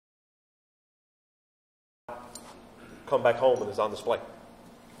come back home and is on display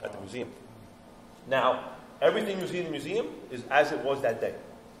at the museum. Now, everything you see in the museum is as it was that day.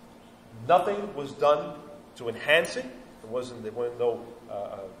 Nothing was done to enhance it. There weren't no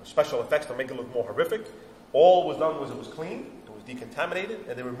special effects to make it look more horrific. All was done was it was clean, it was decontaminated,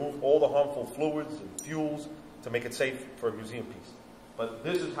 and they removed all the harmful fluids and fuels to make it safe for a museum piece. But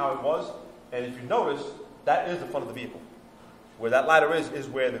this is how it was, and if you notice, that is the front of the vehicle. Where that ladder is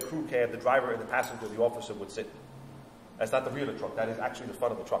where the crew cab, the driver, and the passenger, the officer would sit. That's not the rear of the truck. That is actually the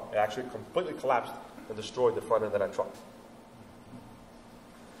front of the truck. It actually completely collapsed and destroyed the front end of that truck.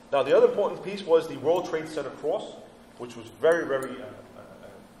 Now, the other important piece was the World Trade Center cross, which was very, very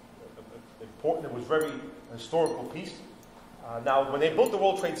important. It was very historical piece. Now, when they built the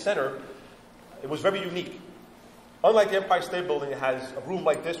World Trade Center, it was very unique. Unlike the Empire State Building, it has a room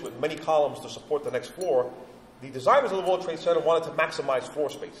like this with many columns to support the next floor. The designers of the World Trade Center wanted to maximize floor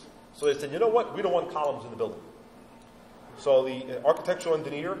space. So they said, you know what? We don't want columns in the building. So the architectural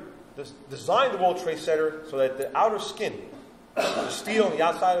engineer designed the World Trade Center so that the outer skin, the steel on the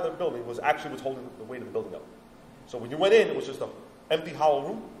outside of the building, was holding the weight of the building up. So when you went in, it was just an empty, hollow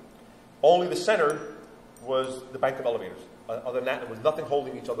room. Only the center was the bank of elevators. Other than that, there was nothing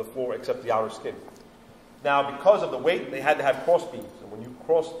holding each other floor except the outer skin. Now, because of the weight, they had to have cross beams. And when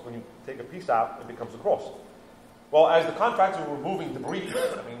you take a piece out, it becomes a cross. Well, as the contractors were removing debris,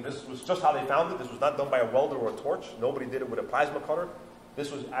 I mean, this was just how they found it. This was not done by a welder or a torch. Nobody did it with a plasma cutter.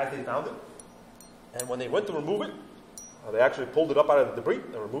 This was as they found it. And when they went to remove it, they actually pulled it up out of the debris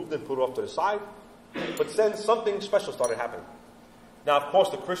and removed it and put it off to the side. But then something special started happening. Now, of course,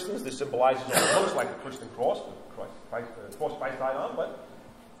 the Christians, this symbolizes what it looks like a Christian cross, the cross Christ died on. But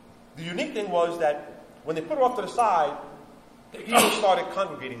the unique thing was that when they put it off to the side, people started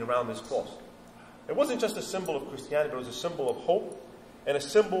congregating around this cross. It wasn't just a symbol of Christianity, but it was a symbol of hope and a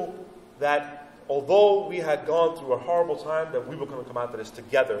symbol that although we had gone through a horrible time, that we were going to come out of this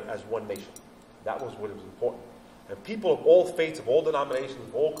together as one nation. That was what was important. And people of all faiths, of all denominations,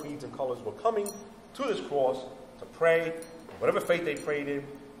 of all creeds and colors were coming to this cross to pray, whatever faith they prayed in,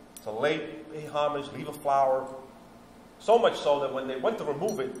 to pay homage, leave a flower. So much so that when they went to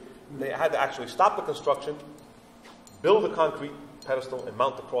remove it, they had to actually stop the construction, build a concrete pedestal, and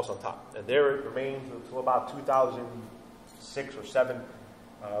mount the cross on top. And there it remained until about 2006 or 7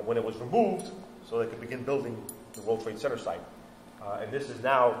 when it was removed so they could begin building the World Trade Center site. And this has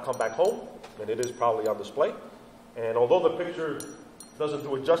now come back home, and it is probably on display. And although the picture doesn't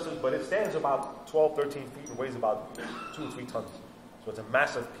do it justice, but it stands about 12, 13 feet and weighs about 2 or 3 tons. So it's a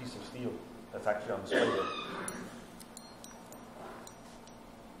massive piece of steel that's actually on display there.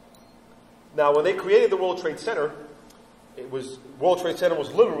 Now, when they created the World Trade Center, World Trade Center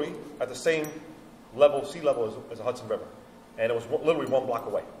was literally at the same level, sea level as the Hudson River. And it was literally 1 block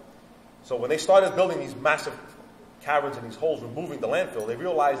away. So when they started building these massive caverns and these holes, removing the landfill, they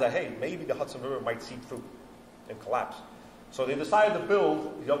realized that, hey, maybe the Hudson River might seep through and collapse. So they decided to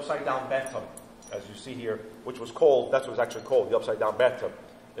build the upside-down bathtub, as you see here, which was called, that's what it was actually called, the upside-down bathtub.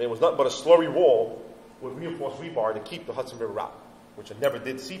 And it was nothing but a slurry wall with reinforced rebar to keep the Hudson River out, which it never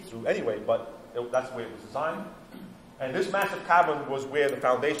did seep through anyway, but that's the way it was designed. And this massive cavern was where the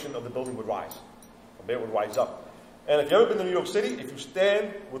foundation of the building would rise. From there it would rise up. And if you've ever been to New York City, if you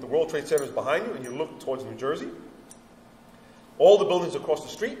stand with the World Trade Center behind you and you look towards New Jersey, all the buildings across the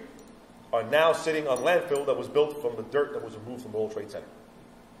street are now sitting on landfill that was built from the dirt that was removed from the World Trade Center.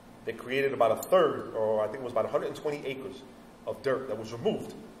 They created about a third, or I think it was about 120 acres of dirt that was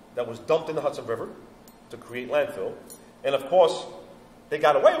removed, that was dumped in the Hudson River to create landfill. And of course, they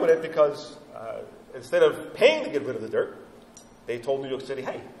got away with it because instead of paying to get rid of the dirt, they told New York City,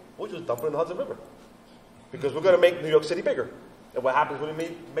 hey, we'll just dump it in the Hudson River because we're going to make New York City bigger. And what happens when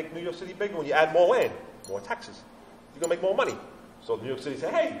you make New York City bigger? When you add more land, more taxes, you're going to make more money. So New York City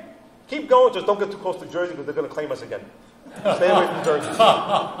said, hey, keep going, just don't get too close to Jersey because they're going to claim us again. Stay away from Jersey.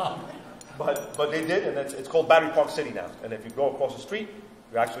 But they did, and it's called Battery Park City now. And if you go across the street,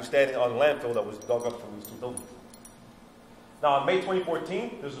 you're actually standing on a landfill that was dug up from these 2 buildings. Now, on May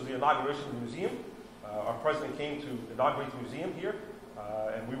 2014, this was the inauguration of the museum. Our president came to inaugurate the museum here,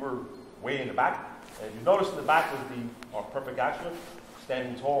 and we were way in the back. And if you notice in the back was our perfect action,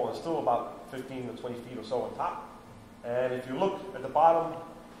 standing tall and still about 15 to 20 feet or so on top. And if you look at the bottom,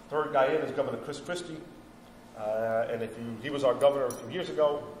 third guy in is Governor Chris Christie. And he was our governor a few years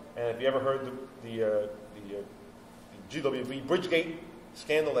ago. And if you ever heard the GWV Bridgegate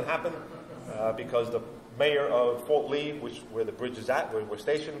scandal that happened, because the mayor of Fort Lee, where the bridge is at, where we're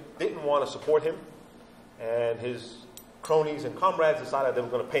stationed, didn't want to support him. And his cronies and comrades decided they were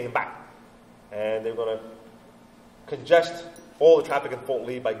going to pay him back. And they were going to congest all the traffic in Fort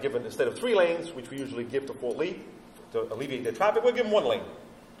Lee by giving, instead of 3 lanes, which we usually give to Fort Lee, to alleviate their traffic, we'll give them one lane.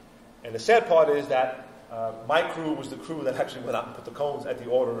 And the sad part is that my crew was the crew that actually went out and put the cones at the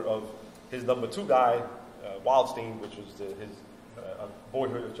order of his number 2 guy, Wildstein, which was his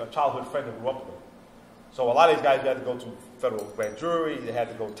childhood friend who grew up with him. So a lot of these guys had to go to federal grand jury, they had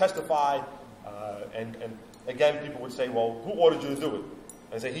to go testify, and again, people would say, well, who ordered you to do it?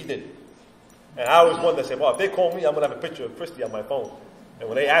 And I say, he did. And I always wanted to say, well, if they call me, I'm going to have a picture of Christie on my phone. And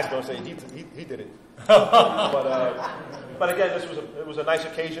when they asked me, I say, he did it. But again, it was a nice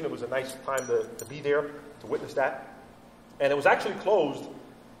occasion. It was a nice time to be there, to witness that. And it was actually closed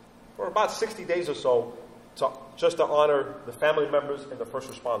for about 60 days or so, just to honor the family members and the first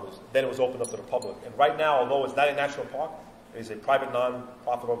responders. Then it was opened up to the public. And right now, although it's not a national park, it is a private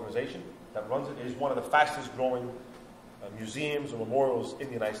non-profit organization that runs it. It is one of the fastest growing museums or memorials in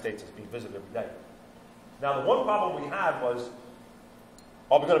the United States that's being visited every day. Now, the one problem we had was,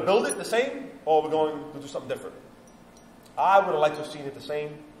 are we going to build it the same, or are we going to do something different? I would have liked to have seen it the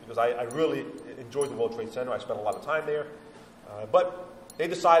same, because I really enjoyed the World Trade Center. I spent a lot of time there. But they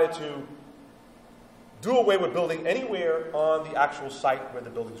decided to do away with building anywhere on the actual site where the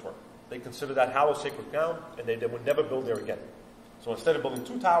buildings were. They considered that hallowed sacred ground, and they would never build there again. So instead of building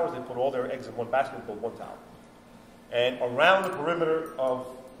 2 towers, they put all their eggs in one basket and built 1 tower. And around the perimeter of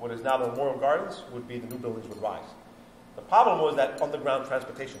what is now the Memorial Gardens would be the new buildings would rise. The problem was that underground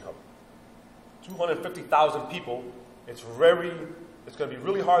transportation hub. 250,000 people, it's going to be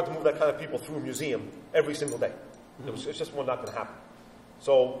really hard to move that kind of people through a museum every single day. It's just not going to happen.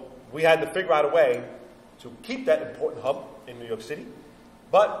 So we had to figure out a way to keep that important hub in New York City,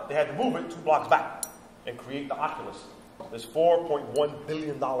 but they had to move it 2 blocks back and create the Oculus, this $4.1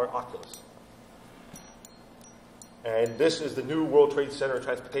 billion Oculus. And this is the new World Trade Center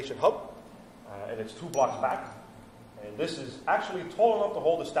Transportation Hub, and it's 2 blocks back. And this is actually tall enough to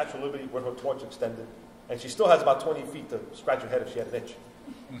hold the Statue of Liberty with her torch extended, and she still has about 20 feet to scratch her head if she had an itch.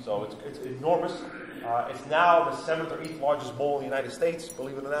 So it's enormous. It's now the 7th or 8th largest mall in the United States,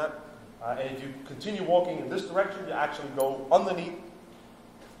 believe it or not. And if you continue walking in this direction, you actually go underneath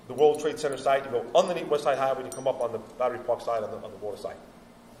the World Trade Center site. You go underneath West Side Highway, and you come up on the Battery Park side, on the water side.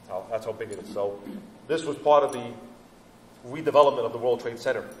 That's how big it is. So this was part of the redevelopment of the World Trade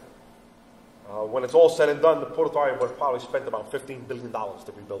Center. When it's all said and done, the Port Authority would have probably spent about $15 billion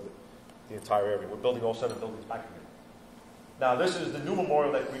to rebuild it, the entire area. We're building all 7 buildings back again. Now, this is the new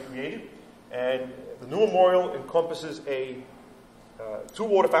memorial that we created, and the new memorial encompasses 2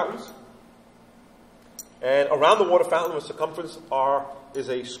 water fountains, and around the water fountain, with circumference is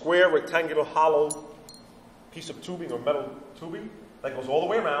a square, rectangular, hollow piece of tubing or metal tubing that goes all the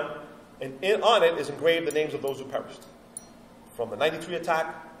way around, and on it is engraved the names of those who perished. From the 93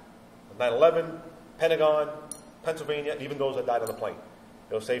 attack, the 9/11, Pentagon, Pennsylvania, and even those that died on the plane.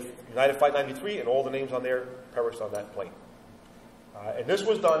 It'll say United Flight 93, and all the names on there perished on that plane. And this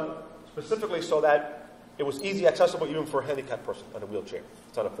was done specifically so that it was easy accessible even for a handicapped person on a wheelchair.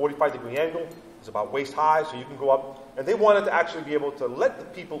 It's on a 45-degree angle. It's about waist high, so you can go up. And they wanted to actually be able to let the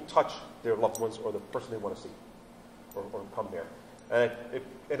people touch their loved ones or the person they want to see or come there.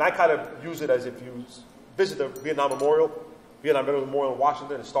 And I kind of use it as if you visit the Vietnam Memorial in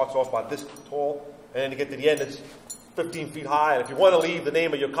Washington. It starts off about this tall, and then you get to the end, it's 15 feet high. And if you want to leave the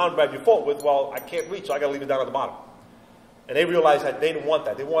name of your comrade you fought with, well, I can't reach, so I got to leave it down at the bottom. And they realized that they didn't want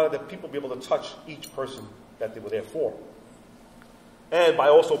that. They wanted the people to be able to touch each person that they were there for. And by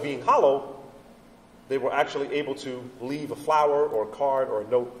also being hollow, they were actually able to leave a flower or a card or a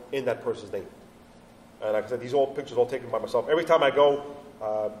note in that person's name. And like I said, these pictures all taken by myself. Every time I go,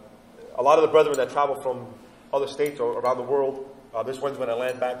 a lot of the brethren that travel from other states or around the world, this Wednesday when I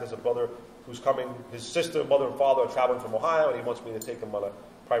land back, there's a brother who's coming. His sister, mother, and father are traveling from Ohio, and he wants me to take him on a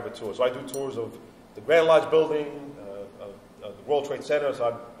private tour. So I do tours of the Grand Lodge building, the World Trade Center.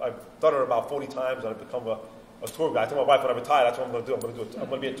 So I've done it about 40 times, and I've become a tour guide. I told my wife when I retire, that's what I'm going to do. I'm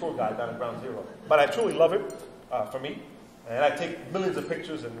going to be a tour guide down at Ground Zero. But I truly love it for me. And I take millions of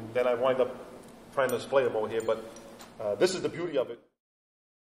pictures, and then I wind up trying to display them over here. But this is the beauty of it.